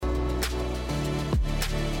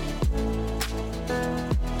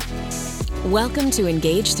Welcome to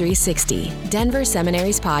Engage 360, Denver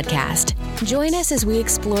Seminary's podcast. Join us as we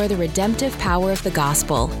explore the redemptive power of the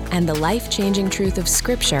gospel and the life-changing truth of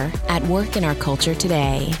Scripture at work in our culture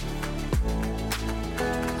today.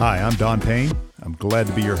 Hi, I'm Don Payne. I'm glad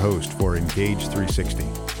to be your host for Engage 360.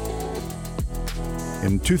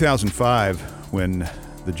 In 2005, when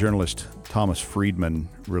the journalist Thomas Friedman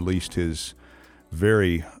released his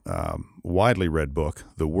very widely read book,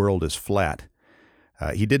 The World is Flat,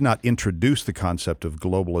 he did not introduce the concept of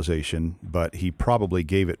globalization, but he probably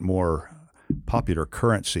gave it more popular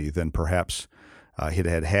currency than perhaps it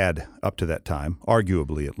had had up to that time,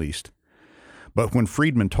 arguably at least. But when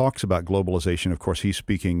Friedman talks about globalization, of course, he's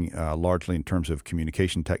speaking largely in terms of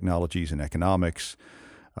communication technologies and economics,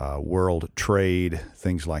 world trade,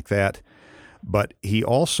 things like that. But he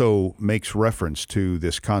also makes reference to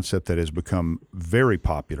this concept that has become very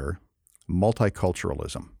popular,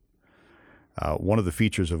 multiculturalism. One of the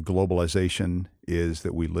features of globalization is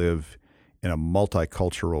that we live in a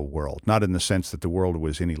multicultural world, not in the sense that the world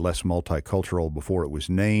was any less multicultural before it was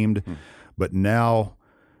named, but now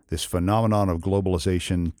this phenomenon of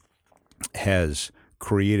globalization has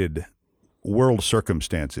created world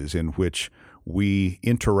circumstances in which we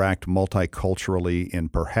interact multiculturally in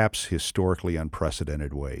perhaps historically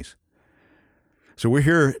unprecedented ways. So we're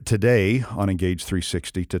here today on Engage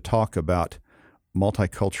 360 to talk about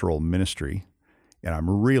multicultural ministry, and I'm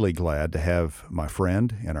really glad to have my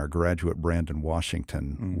friend and our graduate Brandon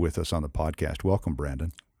Washington with us on the podcast. Welcome,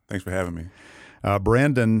 Brandon. Thanks for having me.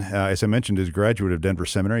 Brandon, as I mentioned, is a graduate of Denver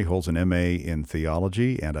Seminary, holds an MA in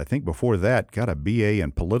theology, and I think before that got a BA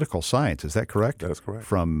in political science. Is that correct? That is correct.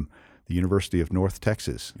 From the University of North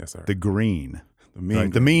Texas. Yes, sir. The Green. The mean right?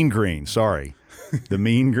 green. The Mean Green, sorry. The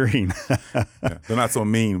Mean Green. Yeah, they're not so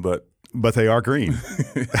mean, but they are green.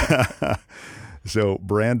 So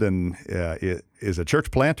Brandon is a church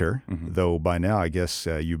planter, though by now I guess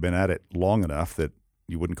you've been at it long enough that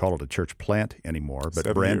you wouldn't call it a church plant anymore. But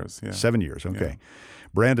 7 years, yeah. 7 years, okay. Yeah.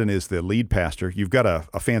 Brandon is the lead pastor. You've got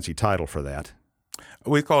a fancy title for that.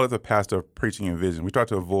 We call it the pastor of preaching and vision. We try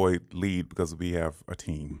to avoid lead because we have a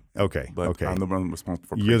team. Okay, But okay. I'm the one responsible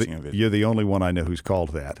for preaching and vision. You're the only one I know who's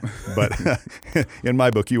called that. But in my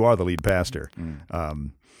book, you are the lead pastor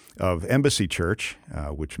of Embassy Church,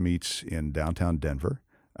 which meets in downtown Denver.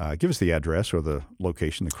 Give us the address or the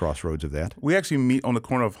location, the crossroads of that. We actually meet on the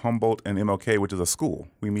corner of Humboldt and MLK, which is a school.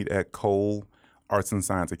 We meet at Cole Arts and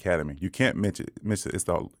Science Academy. You can't miss it.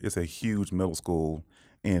 It's a huge middle school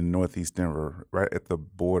in Northeast Denver, right at the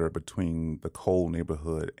border between the Cole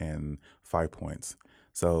neighborhood and Five Points.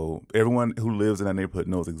 So everyone who lives in that neighborhood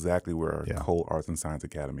knows exactly where Cole Arts and Science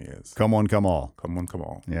Academy is. Come on, come all. Come on, come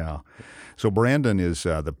on. Yeah. So Brandon is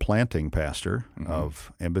the planting pastor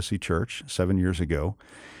of Embassy Church 7 years ago.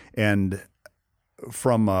 And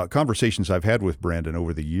from conversations I've had with Brandon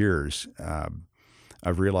over the years,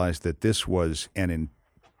 I've realized that this was an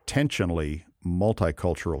intentionally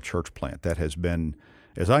multicultural church plant that has been,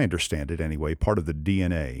 as I understand it anyway, part of the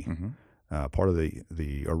DNA, part of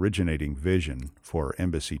the originating vision for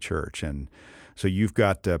Embassy Church. And so you've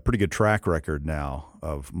got a pretty good track record now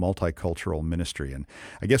of multicultural ministry. And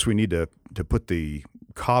I guess we need to put the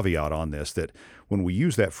caveat on this that when we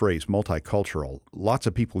use that phrase, multicultural, lots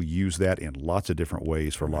of people use that in lots of different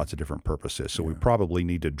ways for lots of different purposes. So we probably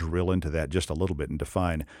need to drill into that just a little bit and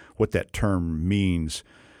define what that term means,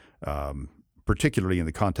 particularly in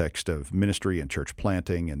the context of ministry and church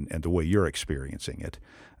planting and the way you're experiencing it.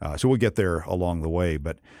 So we'll get there along the way,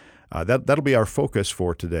 but that'll be our focus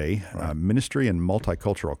for today, ministry in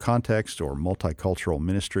multicultural context or multicultural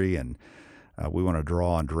ministry, and we want to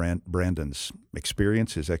draw on Brandon's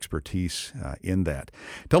experience, his expertise in that.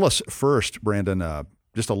 Tell us first, Brandon,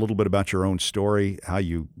 just a little bit about your own story, how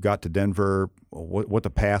you got to Denver, what the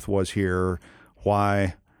path was here,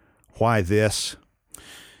 why this?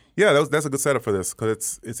 Yeah, that's a good setup for this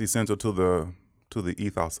because it's essential to the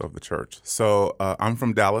ethos of the church. So I'm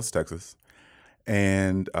from Dallas, Texas,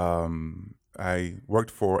 and I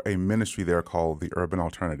worked for a ministry there called the Urban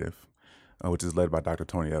Alternative, which is led by Dr.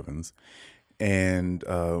 Tony Evans. And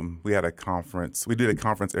we had a conference. We did a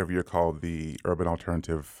conference every year called the Urban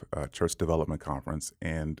Alternative Church Development Conference,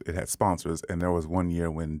 and it had sponsors. And there was one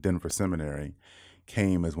year when Denver Seminary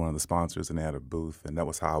came as one of the sponsors and they had a booth, and that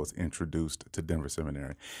was how I was introduced to Denver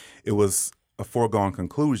Seminary. It was a foregone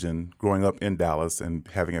conclusion growing up in Dallas and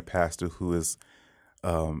having a pastor who is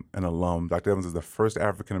an alum. Dr. Evans is the first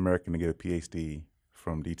African-American to get a PhD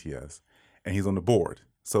from DTS, and he's on the board.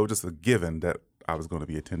 So just a given that I was going to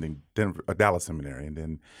be attending Dallas Seminary. And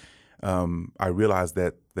then I realized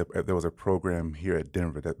that there was a program here at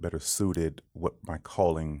Denver that better suited what my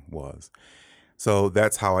calling was. So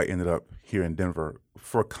that's how I ended up here in Denver.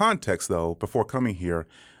 For context, though, before coming here,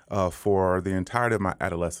 for the entirety of my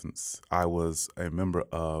adolescence, I was a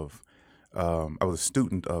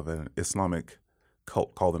student of an Islamic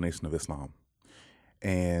cult called the Nation of Islam,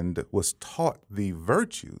 and was taught the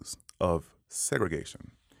virtues of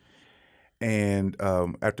segregation. And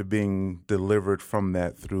after being delivered from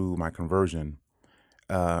that through my conversion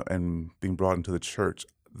and being brought into the church,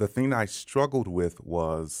 the thing I struggled with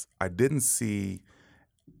was I didn't see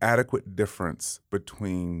adequate difference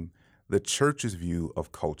between the church's view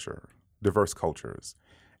of culture, diverse cultures,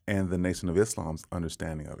 and the Nation of Islam's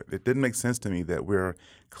understanding of it. It didn't make sense to me that we're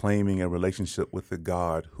claiming a relationship with the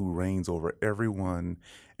God who reigns over everyone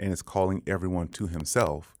and is calling everyone to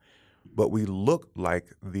himself, but we look like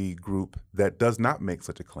the group that does not make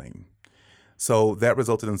such a claim. So that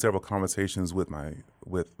resulted in several conversations with my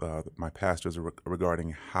pastors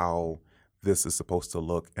regarding how this is supposed to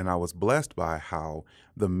look, and I was blessed by how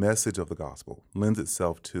the message of the gospel lends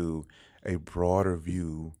itself to a broader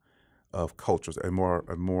view of cultures, a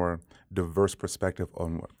more diverse perspective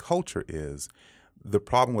on what culture is. The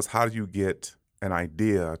problem was, how do you get an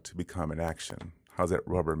idea to become an action? How does that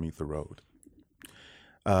rubber meet the road?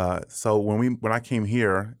 So when I came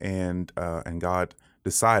here and God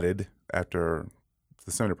decided after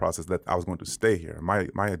the seminary process that I was going to stay here,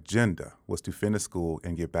 my agenda was to finish school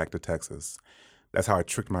and get back to Texas. That's how I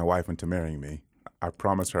tricked my wife into marrying me. I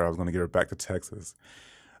promised her I was going to get her back to Texas.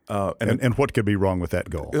 And what could be wrong with that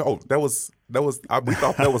goal? Oh, we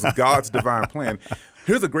thought that was God's divine plan.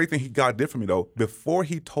 Here's a great thing God did for me, though. Before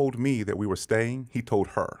he told me that we were staying, he told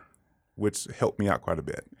her, which helped me out quite a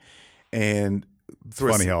bit. And it's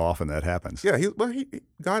funny how often that happens. Yeah,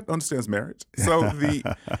 God understands marriage.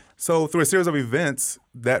 So through a series of events,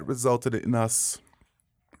 that resulted in us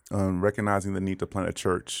recognizing the need to plant a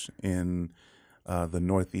church in the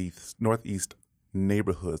northeast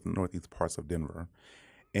neighborhoods, the northeast parts of Denver.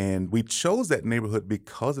 And we chose that neighborhood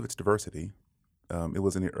because of its diversity. It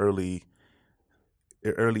was in the early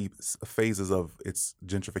phases of its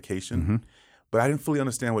gentrification. Mm-hmm. But I didn't fully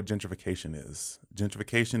understand what gentrification is.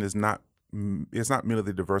 Gentrification is not merely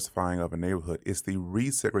the diversifying of a neighborhood. It's the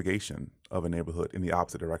resegregation of a neighborhood in the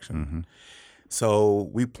opposite direction. Mm-hmm. So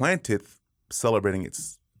we planted celebrating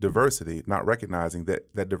its diversity, not recognizing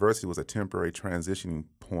that diversity was a temporary transitioning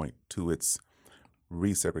point to its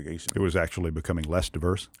resegregation. It was actually becoming less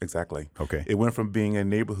diverse? Exactly. Okay. It went from being a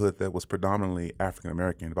neighborhood that was predominantly African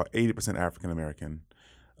American, about 80% African American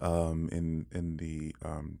in the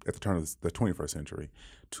at the turn of the 21st century,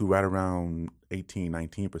 to right around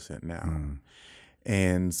 19% now. Mm.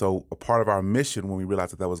 And so a part of our mission when we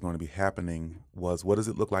realized that was going to be happening was, what does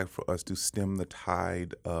it look like for us to stem the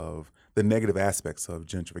tide of the negative aspects of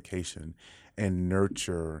gentrification and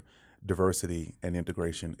nurture diversity and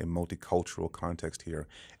integration in multicultural context here?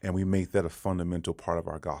 And we made that a fundamental part of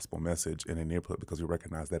our gospel message in a neighborhood because we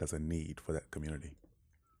recognize that as a need for that community.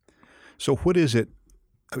 So what is it,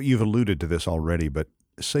 you've alluded to this already, but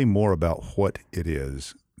say more about what it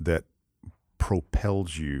is that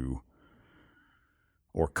propels you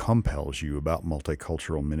or compels you about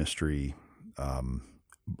multicultural ministry,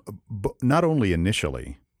 not only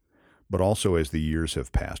initially, but also as the years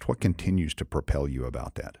have passed. What continues to propel you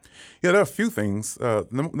about that? Yeah, there are a few things.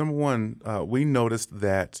 Number one, we noticed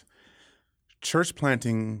that church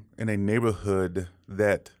planting in a neighborhood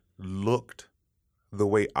that looked the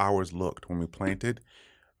way ours looked when we planted,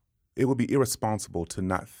 it would be irresponsible to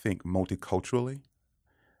not think multiculturally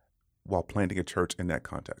while planting a church in that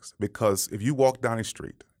context. Because if you walk down a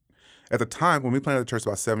street, at the time when we planted the church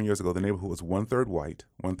about 7 years ago, the neighborhood was 1/3 white,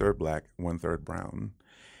 1/3 black, 1/3 brown.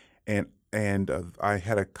 And I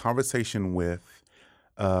had a conversation with,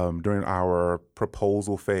 during our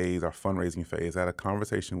proposal phase, our fundraising phase, I had a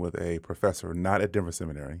conversation with a professor, not at Denver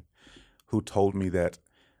Seminary, who told me that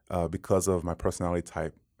because of my personality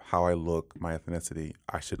type, how I look, my ethnicity,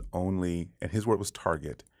 I should only, and his word was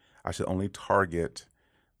target, I should only target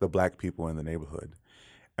the black people in the neighborhood.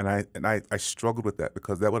 And I struggled with that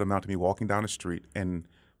because that would amount to me walking down the street and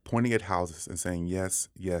pointing at houses and saying yes,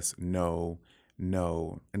 yes, no,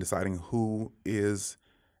 no, and deciding who is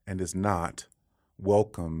and is not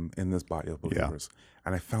welcome in this body of believers. Yeah.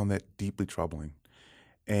 And I found that deeply troubling.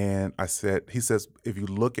 And he says, if you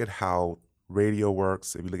look at how radio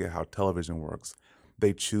works, if you look at how television works,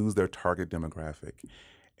 they choose their target demographic.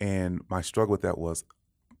 And my struggle with that was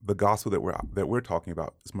the gospel that we're talking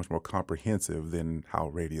about is much more comprehensive than how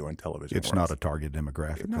radio and television works. It's not a target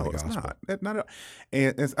demographic for the gospel. It's not.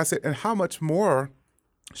 And I said, and how much more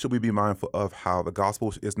should we be mindful of how the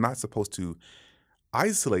gospel is not supposed to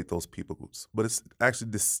isolate those people groups, but it's actually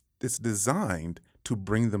it's designed to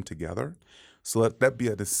bring them together So let that be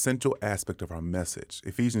an essential aspect of our message.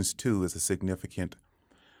 Ephesians 2 is a significant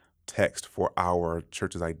text for our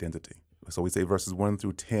church's identity. So we say verses 1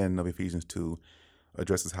 through 10 of Ephesians 2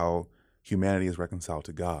 addresses how humanity is reconciled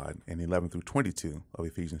to God, and 11 through 22 of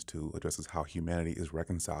Ephesians 2 addresses how humanity is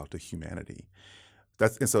reconciled to humanity.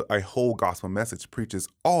 And so a whole gospel message preaches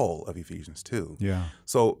all of Ephesians 2. Yeah.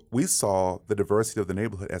 So we saw the diversity of the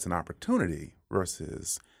neighborhood as an opportunity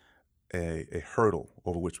versus a hurdle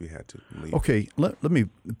over which we had to leap. Okay, let me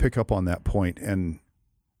pick up on that point, and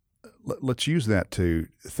let's use that to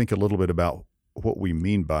think a little bit about what we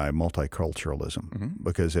mean by multiculturalism,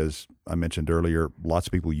 because as I mentioned earlier, lots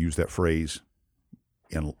of people use that phrase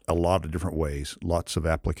in a lot of different ways, lots of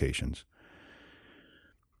applications.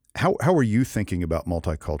 How are you thinking about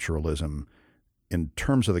multiculturalism in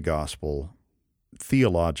terms of the gospel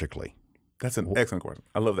theologically? That's an excellent question.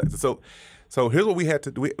 I love that. So here's what we had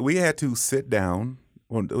to do. We had to sit down.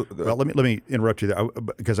 Well, let me interrupt you there,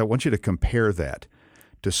 because I want you to compare that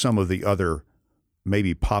to some of the other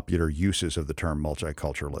maybe popular uses of the term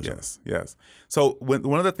multiculturalism. Yes. So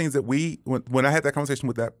one of the things that when I had that conversation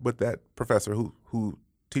with that professor who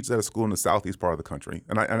teaches at a school in the southeast part of the country,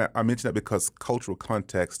 and I mention that because cultural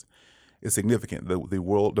context is significant.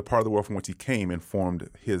 The part of the world from which he came informed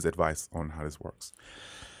his advice on how this works.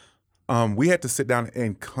 We had to sit down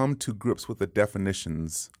and come to grips with the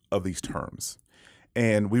definitions of these terms.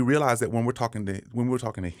 And we realized that when we were talking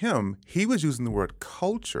to him, he was using the word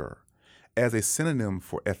culture as a synonym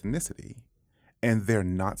for ethnicity, and they're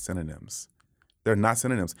not synonyms. They're not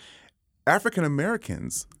synonyms. African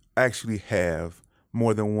Americans actually have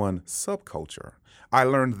more than one subculture. I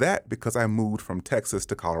learned that because I moved from Texas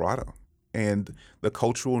to Colorado, and the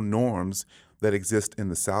cultural norms that exist in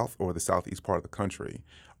the South or the Southeast part of the country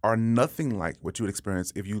are nothing like what you would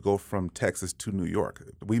experience if you go from Texas to New York.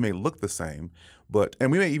 We may look the same, and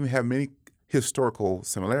we may even have many historical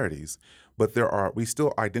similarities, but we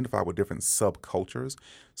still identify with different subcultures.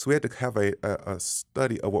 So we had to have a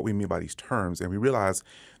study of what we mean by these terms, and we realized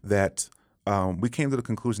that we came to the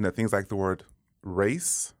conclusion that things like the word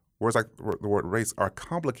race, words like the word race, are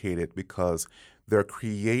complicated because they're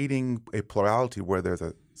creating a plurality where there's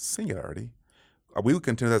a singularity. We would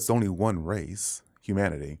contend that's only one race,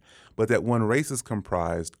 humanity, but that one race is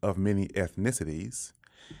comprised of many ethnicities,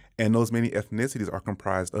 and those many ethnicities are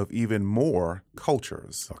comprised of even more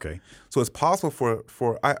cultures. Okay. So it's possible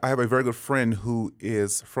I have a very good friend who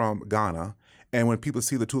is from Ghana, and when people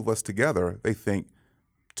see the two of us together, they think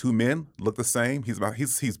two men look the same.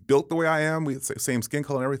 He's built the way I am. We have the same skin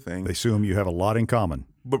color and everything. They assume you have a lot in common.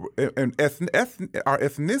 But our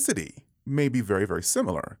ethnicity may be very, very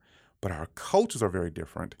similar, but our cultures are very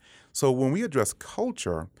different. So when we address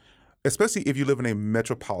culture, especially if you live in a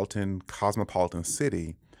metropolitan, cosmopolitan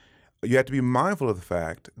city, you have to be mindful of the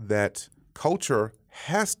fact that you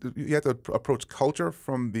have to approach culture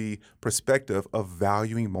from the perspective of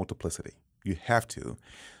valuing multiplicity. You have to.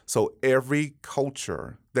 So every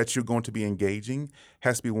culture that you're going to be engaging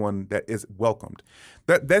has to be one that is welcomed.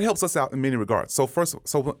 That helps us out in many regards. So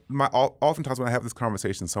oftentimes when I have this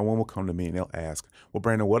conversation, someone will come to me and they'll ask, well,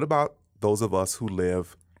 Brandon, what about those of us who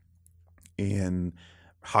live in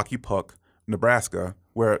Hockey Puck, Nebraska,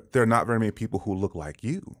 where there are not very many people who look like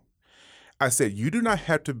you? I said, you do not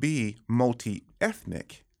have to be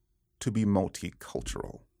multi-ethnic to be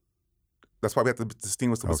multicultural. That's why we have to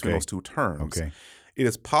distinguish between those two terms. Okay. It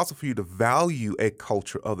is possible for you to value a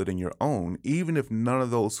culture other than your own, even if none of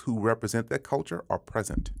those who represent that culture are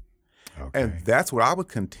present. Okay. And that's what I would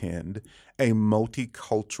contend a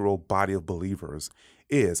multicultural body of believers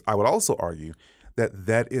is. I would also argue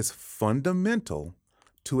that is fundamental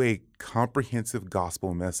to a comprehensive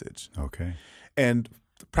gospel message. Okay. And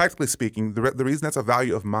practically speaking, the reason that's a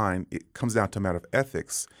value of mine, it comes down to a matter of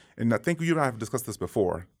ethics. And I think you and I have discussed this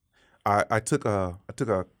before. I took a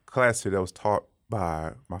class here that was taught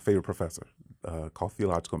by my favorite professor called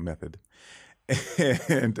Theological Method,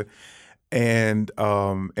 and in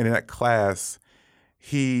that class,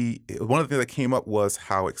 one of the things that came up was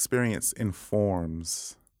how experience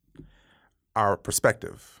informs our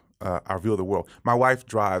perspective, our view of the world. My wife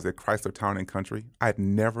drives a Chrysler Town & Country. I had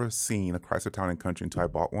never seen a Chrysler Town & Country until I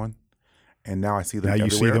bought one. And now I see them everywhere.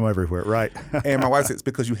 Now you see them everywhere, right. And my wife says, it's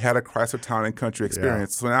because you had a Chrysler Town & Country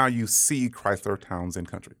experience. Yeah. So now you see Chrysler Towns &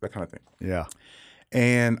 Country, that kind of thing. Yeah.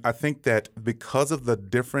 And I think that because of the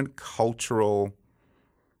different cultural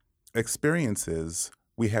experiences,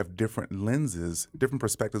 we have different lenses, different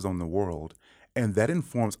perspectives on the world, and that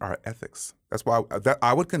informs our ethics. That's why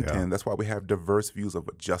I would contend that's why we have diverse views of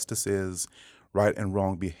what justice is, right and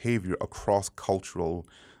wrong behavior across cultural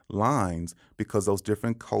lines because those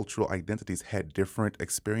different cultural identities had different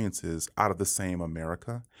experiences out of the same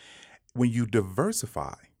America. When you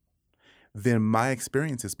diversify, then my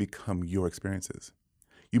experiences become your experiences.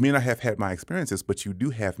 You may not have had my experiences, but you do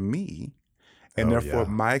have me, and therefore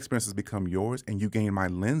my experiences become yours, and you gain my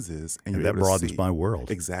lenses, and you're that able to broadens see. my world.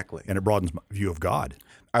 Exactly. And it broadens my view of God.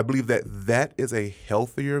 I believe that that is a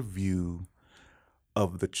healthier view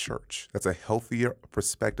of the church. That's a healthier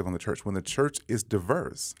perspective on the church. When the church is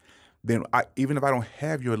diverse, then even if I don't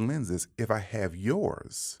have your lenses, if I have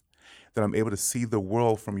yours, then I'm able to see the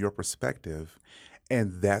world from your perspective,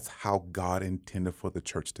 and that's how God intended for the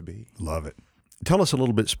church to be. Love it. Tell us a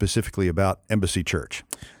little bit specifically about Embassy Church.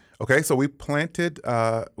 Okay, so we planted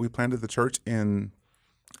the church in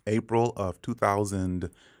April of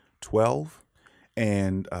 2012,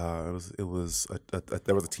 and there was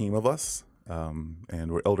a team of us,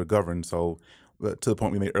 and we're elder governed. So to the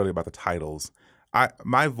point we made earlier about the titles,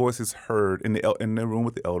 my voice is heard in the room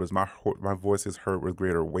with the elders. My voice is heard with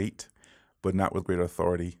greater weight, but not with greater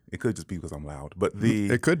authority. It could just be because I'm loud, but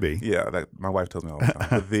it could be. Yeah, my wife tells me all the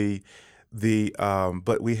time.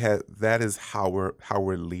 But that is how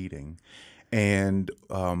we're leading, and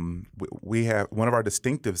we have one of our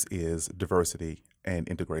distinctives is diversity and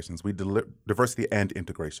integrations. Diversity and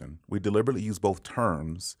integration. We deliberately use both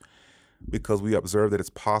terms because we observe that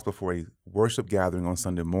it's possible for a worship gathering on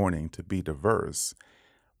Sunday morning to be diverse,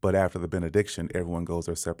 but after the benediction, everyone goes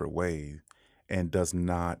their separate way and do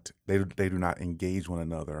not engage one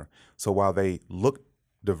another. So while they look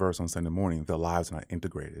diverse on Sunday morning, their lives are not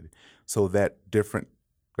integrated. So that different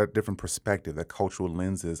perspective, that cultural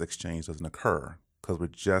lenses exchange doesn't occur because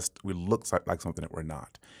we look like something that we're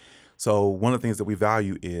not. So one of the things that we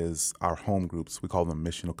value is our home groups. We call them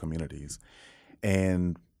missional communities.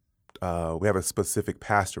 And we have a specific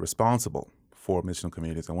pastor responsible for missional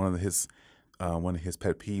communities. And one of his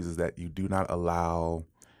pet peeves is that he does not allow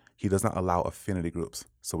affinity groups.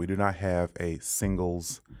 So we do not have a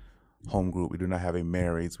singles home group. We do not have a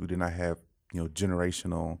marrieds. We do not have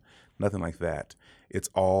generational, nothing like that. It's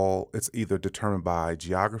either determined by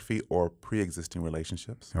geography or pre-existing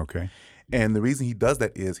relationships. Okay. And the reason he does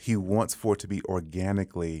that is he wants for it to be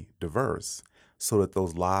organically diverse so that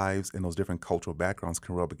those lives and those different cultural backgrounds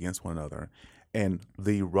can rub against one another. And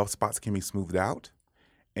the rough spots can be smoothed out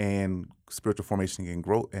and spiritual formation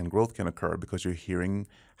and growth can occur because you're hearing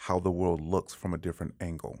how the world looks from a different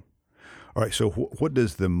angle. All right, so what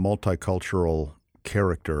does the multicultural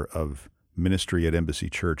character of ministry at Embassy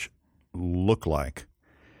Church look like,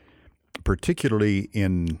 particularly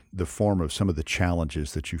in the form of some of the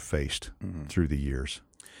challenges that you faced through the years?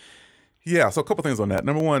 Yeah, so a couple things on that.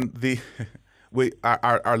 Number one,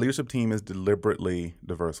 our leadership team is deliberately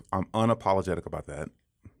diverse. I'm unapologetic about that.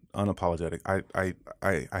 Unapologetic.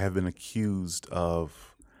 I have been accused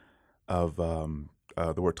of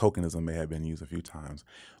the word tokenism may have been used a few times,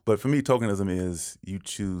 but for me, tokenism is you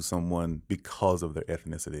choose someone because of their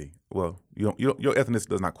ethnicity. Well, your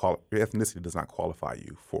ethnicity does not qualify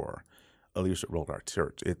you for a leadership role at our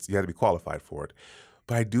church. You have to be qualified for it.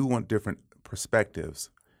 But I do want different perspectives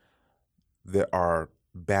that are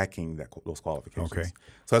backing those qualifications. Okay.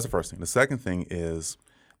 So that's the first thing. The second thing is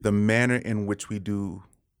the manner in which we do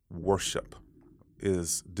worship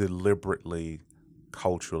is deliberately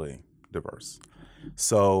culturally diverse.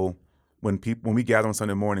 So when we gather on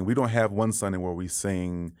Sunday morning, we don't have one Sunday where we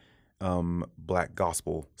sing Black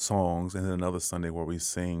gospel songs, and then another Sunday where we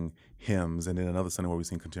sing hymns, and then another Sunday where we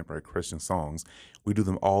sing contemporary Christian songs. We do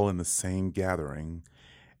them all in the same gathering,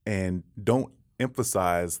 and don't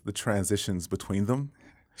emphasize the transitions between them.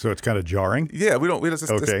 So it's kind of jarring? Yeah, we don't. We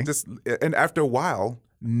just, okay. And after a while,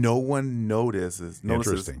 no one notices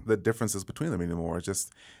Interesting. the differences between them anymore. It's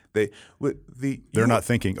just they're not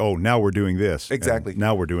thinking, oh, now we're doing this. Exactly.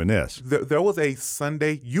 Now we're doing this. There was a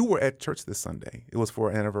Sunday. You were at church this Sunday. It was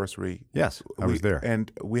for an anniversary. Yes, I was there.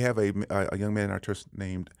 And we have a young man in our church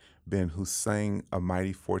named Ben who sang "A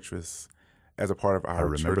Mighty Fortress" as a part of our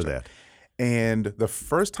church. I remember that. And the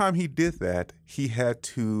first time he did that, he had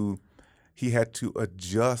to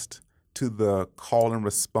adjust to the call and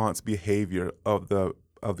response behavior of the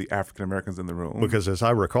African Americans in the room. Because as I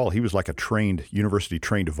recall, he was like a university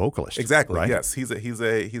trained vocalist. Exactly. Right? Yes. He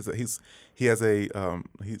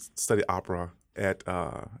studied opera at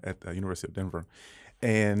University of Denver,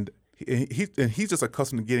 and he's just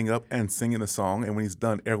accustomed to getting up and singing a song. And when he's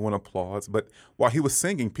done, everyone applauds. But while he was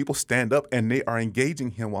singing, people stand up and they are engaging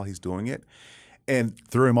him while he's doing it. And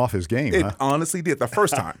threw him off his game. It honestly did the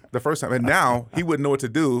first time. And now he wouldn't know what to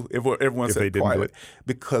do if everyone If they said didn't do quiet, it.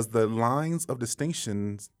 because the lines of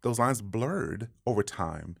distinctions, those lines blurred over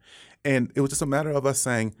time. And it was just a matter of us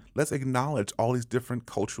saying, let's acknowledge all these different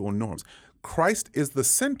cultural norms. Christ is the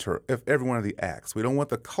center of every one of the acts. We don't want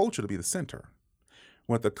the culture to be the center.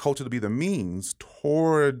 We want the culture to be the means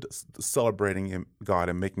toward celebrating God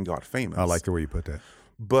and making God famous. I like the way you put that.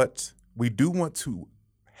 But we do want to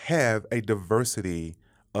have a diversity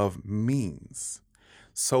of means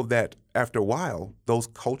so that after a while, those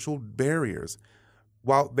cultural barriers,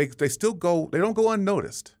 while they still go, they don't go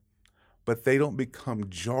unnoticed, but they don't become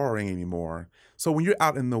jarring anymore. So when you're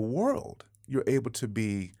out in the world, you're able to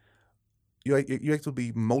be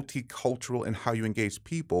multicultural in how you engage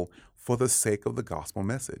people for the sake of the gospel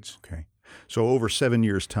message. Okay. So over 7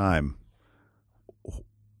 years' time,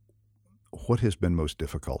 what has been most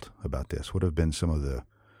difficult about this? What have been some of the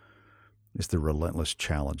relentless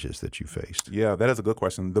challenges that you faced? Yeah, that is a good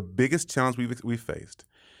question. The biggest challenge we've faced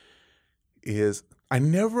is I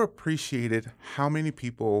never appreciated how many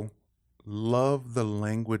people love the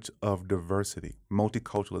language of diversity,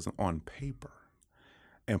 multiculturalism on paper,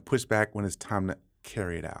 and push back when it's time to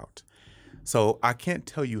carry it out. So I can't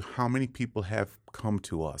tell you how many people have come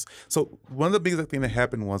to us. So one of the biggest things that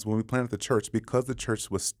happened was when we planted the church, because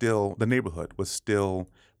the neighborhood was still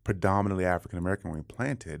predominantly African American when we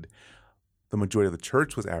planted, the majority of the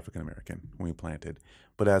church was African American when we planted.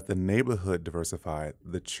 But as the neighborhood diversified,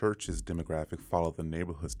 the church's demographic followed the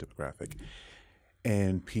neighborhood's demographic.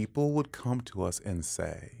 And people would come to us and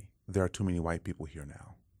say, there are too many white people here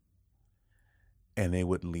now. And they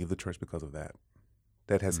would leave the church because of that.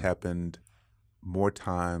 That has happened more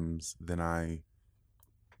times than I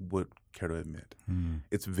would care to admit.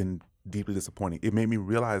 It's been deeply disappointing. It made me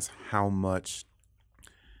realize how much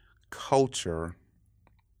culture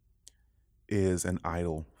is an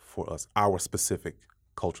idol for us. Our specific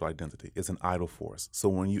cultural identity is an idol for us. So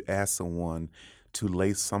when you ask someone to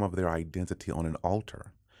lay some of their identity on an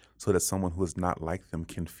altar so that someone who is not like them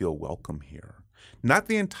can feel welcome here, not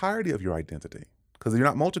the entirety of your identity, because you're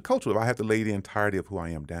not multicultural if I have to lay the entirety of who I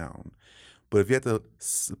am down. But if you have to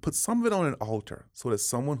put some of it on an altar so that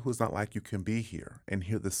someone who's not like you can be here and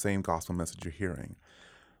hear the same gospel message you're hearing,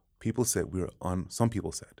 some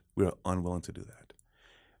people said we are unwilling to do that.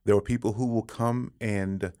 There are people who will come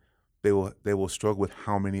and they will struggle with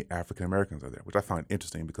how many African Americans are there, which I find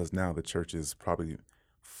interesting because now the church is probably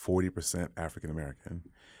 40% African American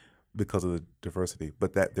because of the diversity,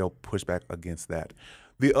 but that they'll push back against that.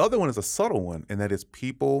 The other one is a subtle one, and that is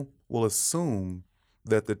people will assume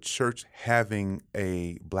that the church having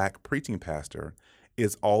a black preaching pastor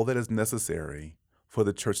is all that is necessary for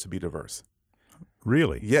the church to be diverse.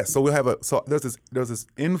 Really? Yes. So there's this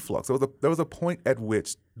influx. There was a point at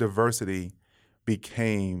which diversity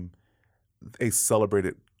became a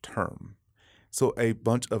celebrated term. So a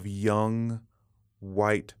bunch of young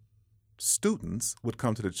white students would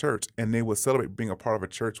come to the church and they would celebrate being a part of a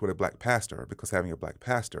church with a black pastor, because having a black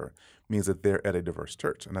pastor means that they're at a diverse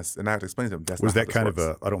church. And I have to explain to them that's was not that how kind this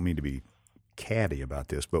works. of I don't mean to be catty about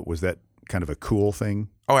this, but was that kind of a cool thing?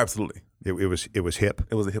 Oh, absolutely. It was hip.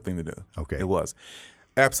 It was a hip thing to do. Okay. It was.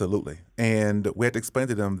 Absolutely. And we had to explain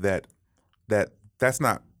to them that's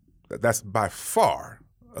by far,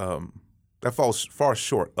 that falls far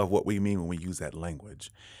short of what we mean when we use that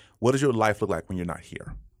language. What does your life look like when you're not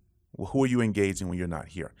here? Who are you engaging when you're not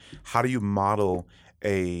here? How do you model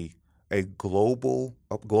a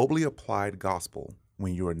globally applied gospel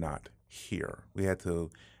when you're not here? We had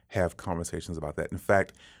to have conversations about that. In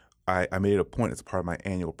fact, I made it a point as a part of my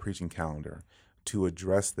annual preaching calendar to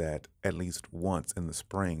address that at least once in the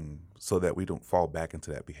spring so that we don't fall back into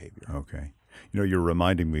that behavior. Okay. You're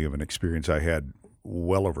reminding me of an experience I had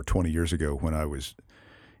well over 20 years ago when I was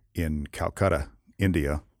in Calcutta,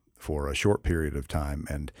 India, for a short period of time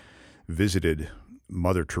and visited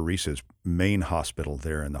Mother Teresa's main hospital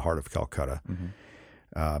there in the heart of Calcutta.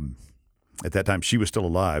 Mm-hmm. At that time, she was still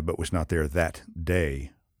alive, but was not there that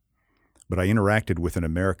day. But I interacted with an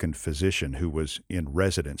American physician who was in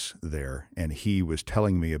residence there, and he was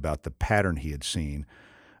telling me about the pattern he had seen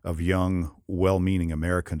of young, well-meaning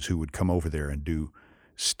Americans who would come over there and do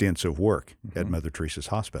stints of work mm-hmm. at Mother Teresa's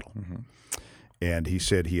hospital. Mm-hmm. And he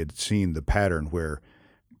said he had seen the pattern where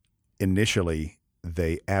initially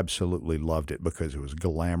they absolutely loved it because it was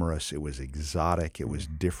glamorous, it was exotic, it was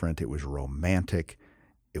different, it was romantic,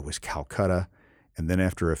 it was Calcutta. And then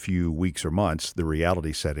after a few weeks or months, the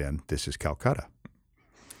reality set in, this is Calcutta.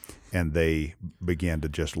 And they began to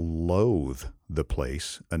just loathe the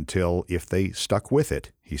place until, if they stuck with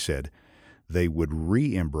it, he said, they would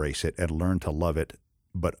re-embrace it and learn to love it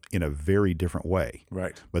but in a very different way.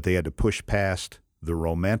 Right. But they had to push past the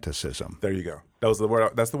romanticism. There you go. That was the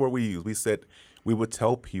word. That's the word we used. We said we would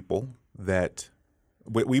tell people that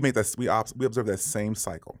we observed that same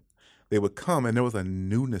cycle. They would come, and there was a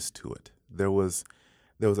newness to it. There was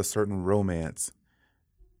a certain romance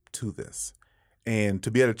to this, and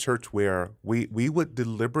to be at a church where we would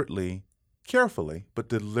deliberately, carefully, but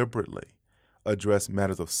deliberately address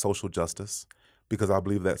matters of social justice, because I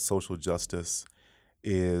believe that social justice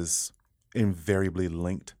is invariably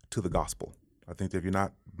linked to the gospel. I think that if you're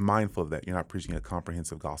not mindful of that, you're not preaching a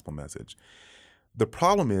comprehensive gospel message. The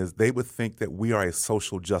problem is they would think that we are a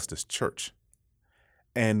social justice church.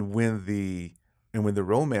 And when the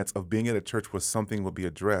romance of being at a church where something will be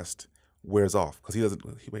addressed wears off, because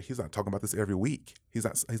he's not talking about this every week. He's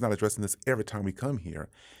not addressing this every time we come here.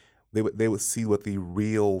 They would see what the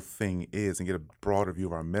real thing is and get a broader view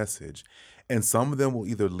of our message. And some of them will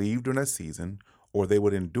either leave during that season, or they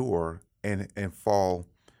would endure and fall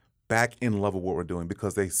back in love with what we're doing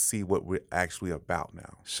because they see what we're actually about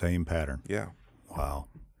now. Same pattern. Yeah. Wow.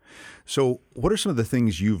 So what are some of the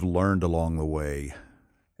things you've learned along the way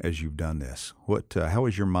as you've done this? How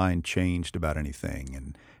has your mind changed about anything,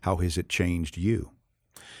 and how has it changed you?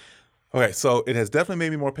 Okay, so it has definitely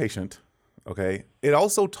made me more patient. Okay. It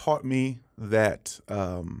also taught me that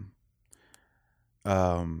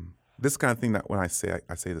this kind of thing that when I say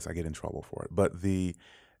this, I get in trouble for it. But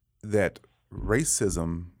that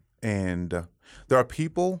racism, and there are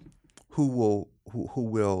people who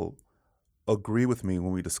will agree with me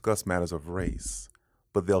when we discuss matters of race,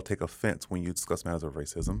 but they'll take offense when you discuss matters of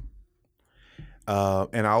racism.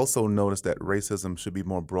 And I also noticed that racism should be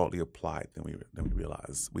more broadly applied than we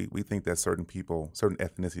realize. We think that certain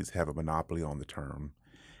ethnicities have a monopoly on the term.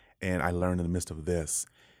 And I learned in the midst of this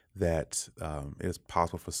that it is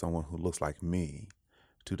possible for someone who looks like me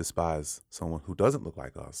to despise someone who doesn't look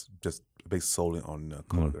like us, just based solely on the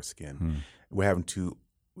color of their skin. We're having to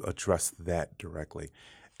address that directly.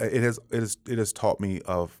 It has taught me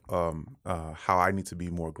of how I need to be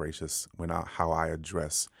more gracious how I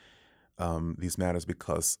address these matters,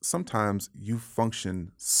 because sometimes you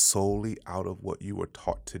function solely out of what you were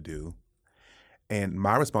taught to do. And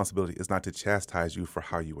my responsibility is not to chastise you for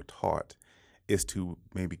how you were taught, is to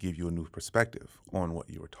maybe give you a new perspective on what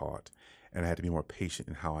you were taught. And I had to be more patient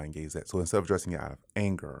in how I engage that. So instead of addressing it out of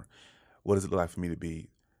anger, what does it look like for me to be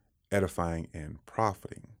edifying and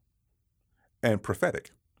profiting and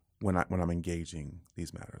prophetic when I'm engaging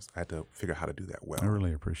these matters? I had to figure out how to do that well. I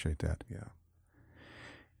really appreciate that. Yeah.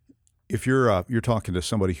 If you're talking to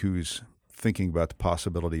somebody who's thinking about the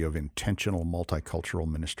possibility of intentional multicultural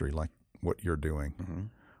ministry like what you're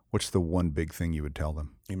doing, what's the one big thing you would tell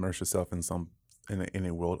them? Immerse yourself in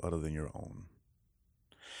a world other than your own.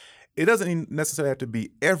 It doesn't necessarily have to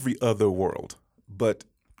be every other world, but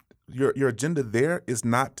your agenda there is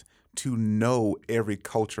not to know every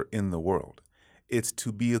culture in the world. It's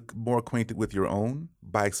to be more acquainted with your own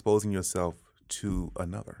by exposing yourself to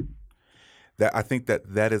another. That I think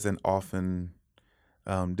that is an often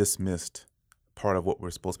dismissed part of what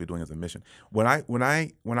we're supposed to be doing as a mission. When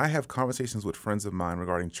I have conversations with friends of mine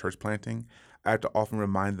regarding church planting, I have to often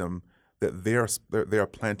remind them that they are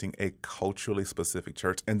planting a culturally specific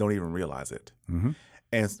church and don't even realize it.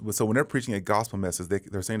 And so when they're preaching a gospel message,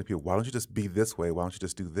 they're saying to people, why don't you just be this way? Why don't you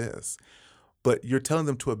just do this? But you're telling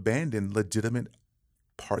them to abandon legitimate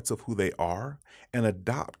parts of who they are and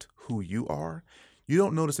adopt who you are. You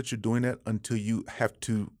don't notice that you're doing that until you have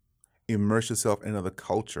to immerse yourself in another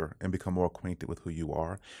culture and become more acquainted with who you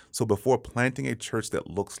are. So before planting a church that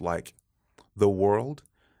looks like the world,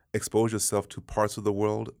 expose yourself to parts of the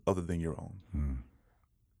world other than your own.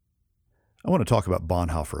 I want to talk about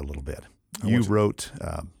Bonhoeffer a little bit. You wrote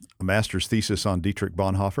a master's thesis on Dietrich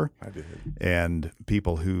Bonhoeffer. I did. And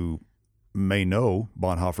people who may know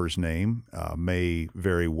Bonhoeffer's name may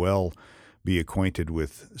very well be acquainted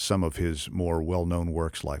with some of his more well-known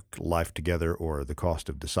works like Life Together or The Cost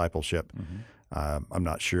of Discipleship. I'm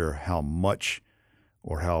not sure how much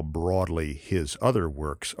or how broadly his other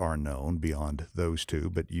works are known beyond those two,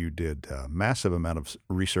 but you did a massive amount of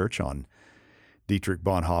research on Dietrich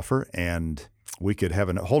Bonhoeffer, and we could have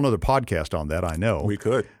a whole nother podcast on that, I know. We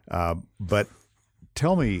could. But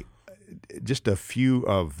tell me just a few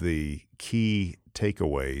of the key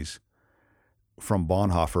takeaways from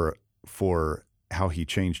Bonhoeffer for how he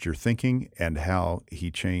changed your thinking and how he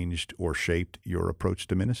changed or shaped your approach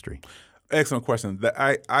to ministry. Excellent question.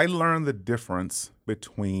 I learned the difference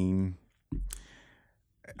between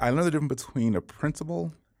a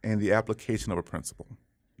principle and the application of a principle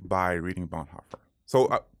by reading Bonhoeffer.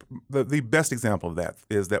 So the best example of that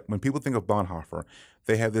is that when people think of Bonhoeffer,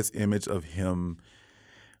 they have this image of him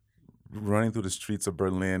running through the streets of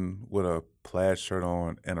Berlin with a plaid shirt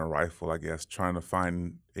on and a rifle, I guess, trying to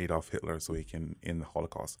find Adolf Hitler so he can end the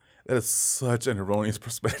Holocaust. That is such an erroneous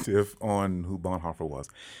perspective on who Bonhoeffer was.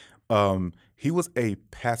 He was a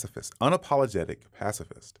pacifist, unapologetic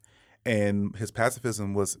pacifist, and his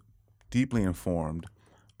pacifism was deeply informed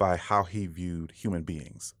by how he viewed human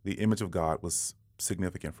beings. The image of God was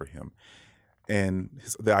significant for him. And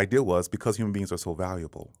the idea was, because human beings are so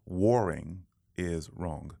valuable, warring is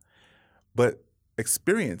wrong. But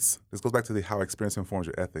experience, this goes back to how experience informs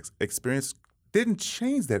your ethics. Experience didn't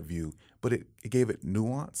change that view, but it gave it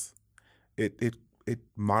nuance. It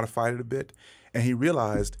modified it a bit. And he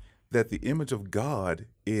realized that the image of God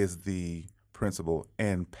is the principle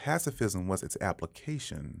and pacifism was its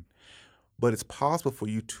application. But it's possible for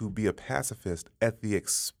you to be a pacifist at the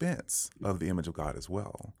expense of the image of God as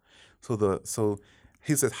well. So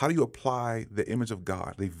he says, how do you apply the image of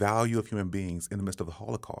God, the value of human beings in the midst of the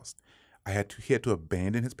Holocaust? He had to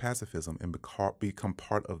abandon his pacifism and become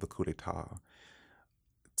part of the coup d'etat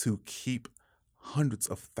to keep hundreds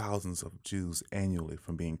of thousands of Jews annually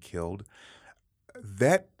from being killed.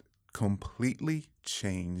 That completely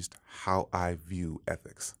changed how I view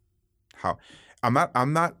ethics. I'm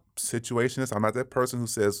not situationist. I'm not that person who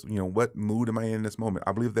says, what mood am I in this moment?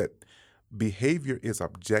 I believe that behavior is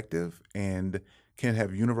objective and can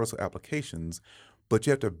have universal applications, but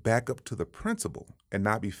you have to back up to the principle and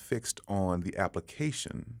not be fixed on the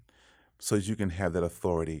application so that you can have that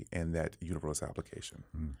authority and that universal application.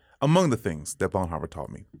 Mm. Among the things that Bonhoeffer taught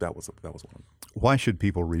me, that was one of them. Why should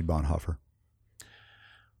people read Bonhoeffer?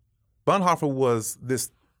 Bonhoeffer was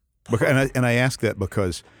this... And I ask that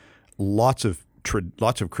because lots of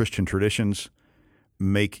Christian traditions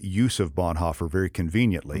make use of Bonhoeffer very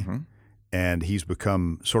conveniently. Mm-hmm. And he's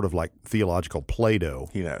become sort of like theological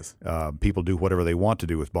Play-Doh. He has. People do whatever they want to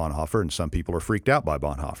do with Bonhoeffer, and some people are freaked out by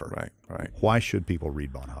Bonhoeffer. Right. Why should people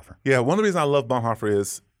read Bonhoeffer? Yeah, one of the reasons I love Bonhoeffer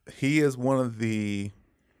is he is one of the...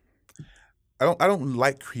 I don't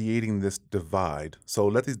like creating this divide. So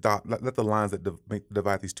let the lines that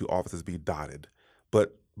divide these two offices be dotted,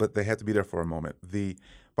 but they have to be there for a moment.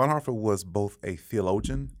 Bonhoeffer was both a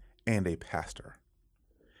theologian and a pastor.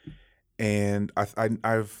 And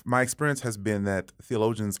my experience has been that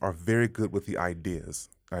theologians are very good with the ideas.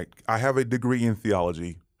 Right? I have a degree in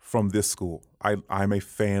theology from this school. I'm a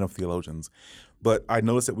fan of theologians. But I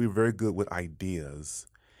noticed that we're very good with ideas,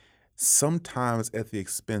 sometimes at the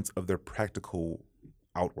expense of their practical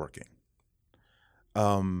outworking.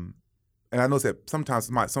 And I noticed that sometimes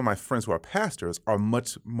some of my friends who are pastors are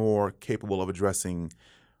much more capable of addressing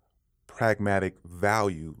pragmatic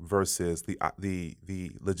value versus the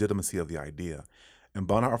legitimacy of the idea. And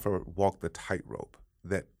Bonhoeffer walked the tightrope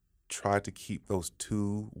that tried to keep those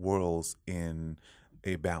two worlds in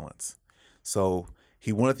a balance. So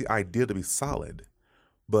he wanted the idea to be solid,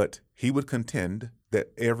 but he would contend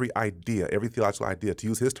that every theological idea, to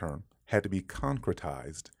use his term, had to be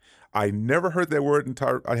concretized. I never heard that word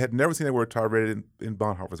I had never seen that word tolerated in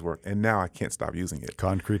Bonhoeffer's work, and now I can't stop using it.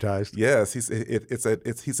 Concretized? Yes,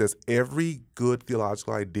 he says every good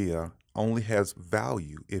theological idea only has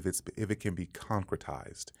value if it can be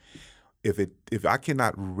concretized. If I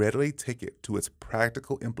cannot readily take it to its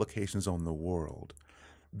practical implications on the world,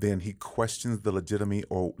 then he questions the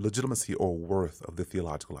legitimacy or worth of the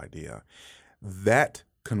theological idea. That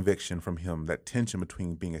conviction from him, that tension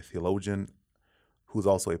between being a theologian who's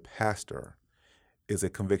also a pastor, is a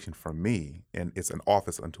conviction for me, and it's an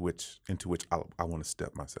office into which I want to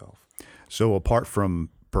step myself. So apart from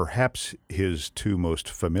perhaps his two most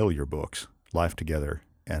familiar books, Life Together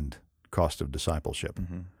and Cost of Discipleship,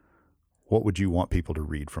 mm-hmm. What would you want people to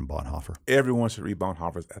read from Bonhoeffer? Everyone should read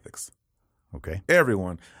Bonhoeffer's Ethics. Okay.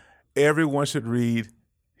 Everyone should read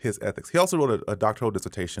his Ethics. He also wrote a doctoral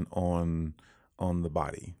dissertation on the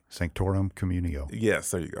body. Sanctorum Communio.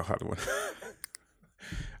 Yes, there you go.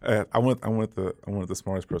 I want the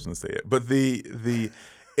smartest person to say it, but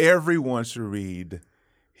everyone should read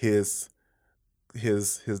his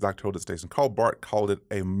doctoral dissertation. Karl Barth called it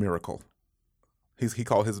a miracle. He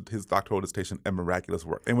called his doctoral dissertation a miraculous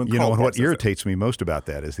work. And what irritates me most about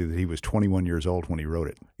that is that he was 21 years old when he wrote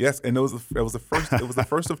it. Yes, and it was the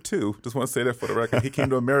first of two. Just want to say that for the record. He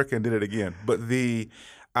came to America and did it again. But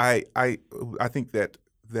I think that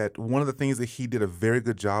one of the things that he did a very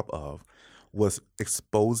good job of was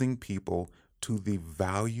exposing people to the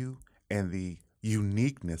value and the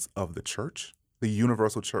uniqueness of the church, the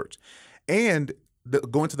universal church, and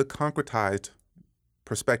going to the concretized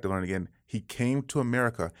perspective. And again, he came to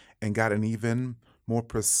America and got an even more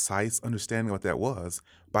precise understanding of what that was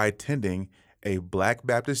by attending a Black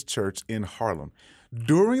Baptist church in Harlem.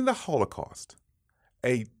 During the Holocaust,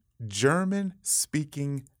 a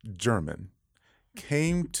German-speaking German,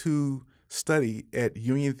 came to study at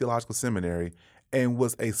Union Theological Seminary and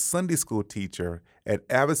was a Sunday school teacher at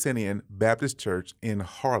Abyssinian Baptist Church in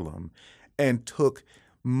Harlem, and took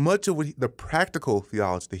much of the practical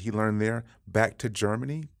theology that he learned there back to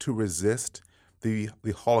Germany to resist the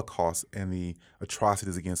Holocaust and the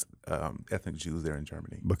atrocities against ethnic Jews there in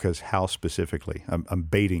Germany. Because how specifically? I'm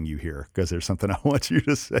baiting you here because there's something I want you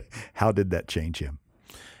to say. How did that change him?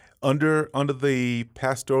 Under the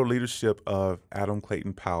pastoral leadership of Adam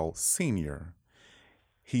Clayton Powell Sr.,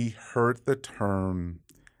 he heard the term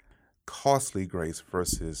costly grace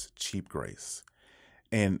versus cheap grace.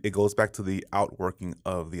 And it goes back to the outworking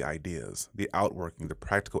of the ideas, the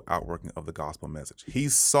practical outworking of the gospel message. He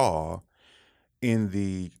saw in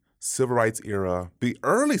the civil rights era, the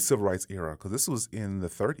early civil rights era, because this was in the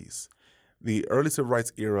 30s, the early civil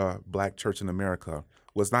rights era Black church in America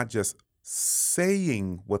was not just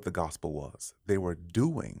saying what the gospel was, they were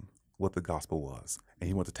doing what the gospel was. And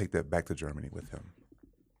he wanted to take that back to Germany with him.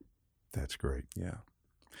 That's great. Yeah.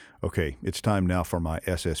 Okay, it's time now for my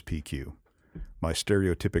SSPQ, my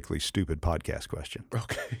stereotypically stupid podcast question.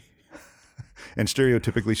 Okay. And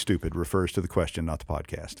stereotypically stupid refers to the question, not the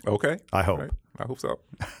podcast. Okay. I hope. Right. I hope so.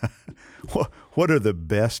 What are the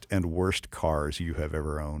best and worst cars you have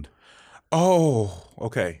ever owned? Oh,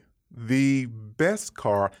 okay. The best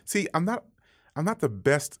car. See, I'm not the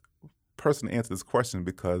best person to answer this question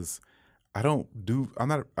because I'm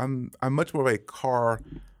much more of a car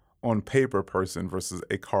on paper person versus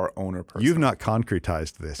a car owner person. You've not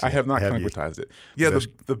concretized this yet, I have not concretized it. Yeah,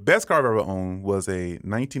 the best car I've ever owned was a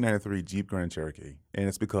 1993 Jeep Grand Cherokee, and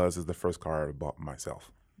it's because it's the first car I ever bought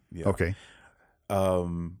myself. Yeah. Okay.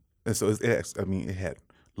 And so it had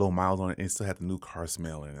low miles on it, and it still had the new car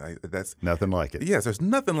smell, and that's nothing like it. Yes, there's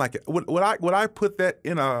nothing like it. Would I put that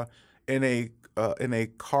in a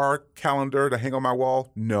car calendar to hang on my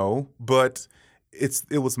wall? No, but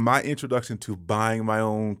it was my introduction to buying my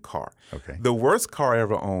own car. Okay. The worst car I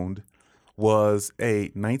ever owned was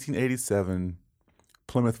a 1987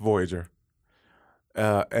 Plymouth Voyager,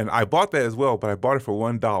 and I bought that as well, but I bought it for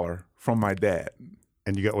 $1 from my dad.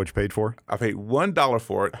 And you got what you paid for? I paid $1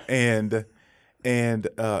 for it, and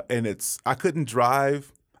I couldn't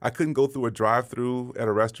drive. I couldn't go through a drive-through at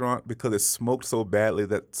a restaurant because it smoked so badly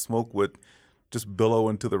that smoke would just billow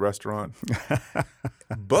into the restaurant.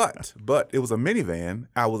 But it was a minivan.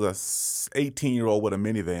 I was a 18-year-old with a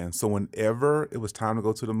minivan. So whenever it was time to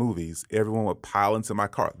go to the movies, everyone would pile into my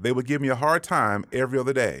car. They would give me a hard time every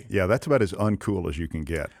other day. Yeah, that's about as uncool as you can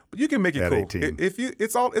get. But you can make it at cool. 18.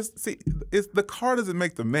 It's the car doesn't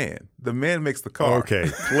make the man. The man makes the car. Okay,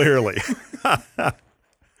 clearly.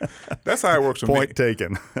 That's how it works for me. Point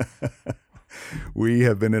taken. We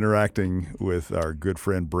have been interacting with our good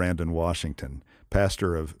friend Brandon Washington,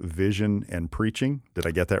 pastor of Vision and Preaching. Did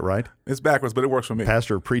I get that right? It's backwards, but it works for me.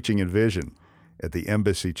 Pastor of Preaching and Vision at the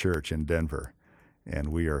Embassy Church in Denver. And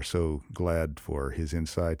we are so glad for his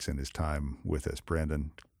insights and his time with us.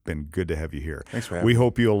 Brandon, been good to have you here. Thanks for having me. We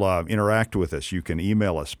hope you'll interact with us. You can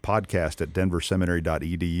email us,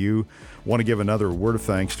 podcast@denverseminary.edu. Want to give another word of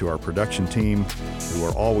thanks to our production team who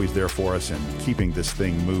are always there for us and keeping this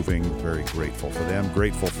thing moving. Very grateful for them.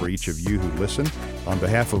 Grateful for each of you who listen. On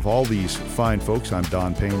behalf of all these fine folks, I'm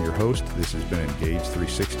Don Payne, your host. This has been Engage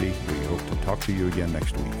 360. We hope to talk to you again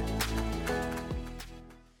next week.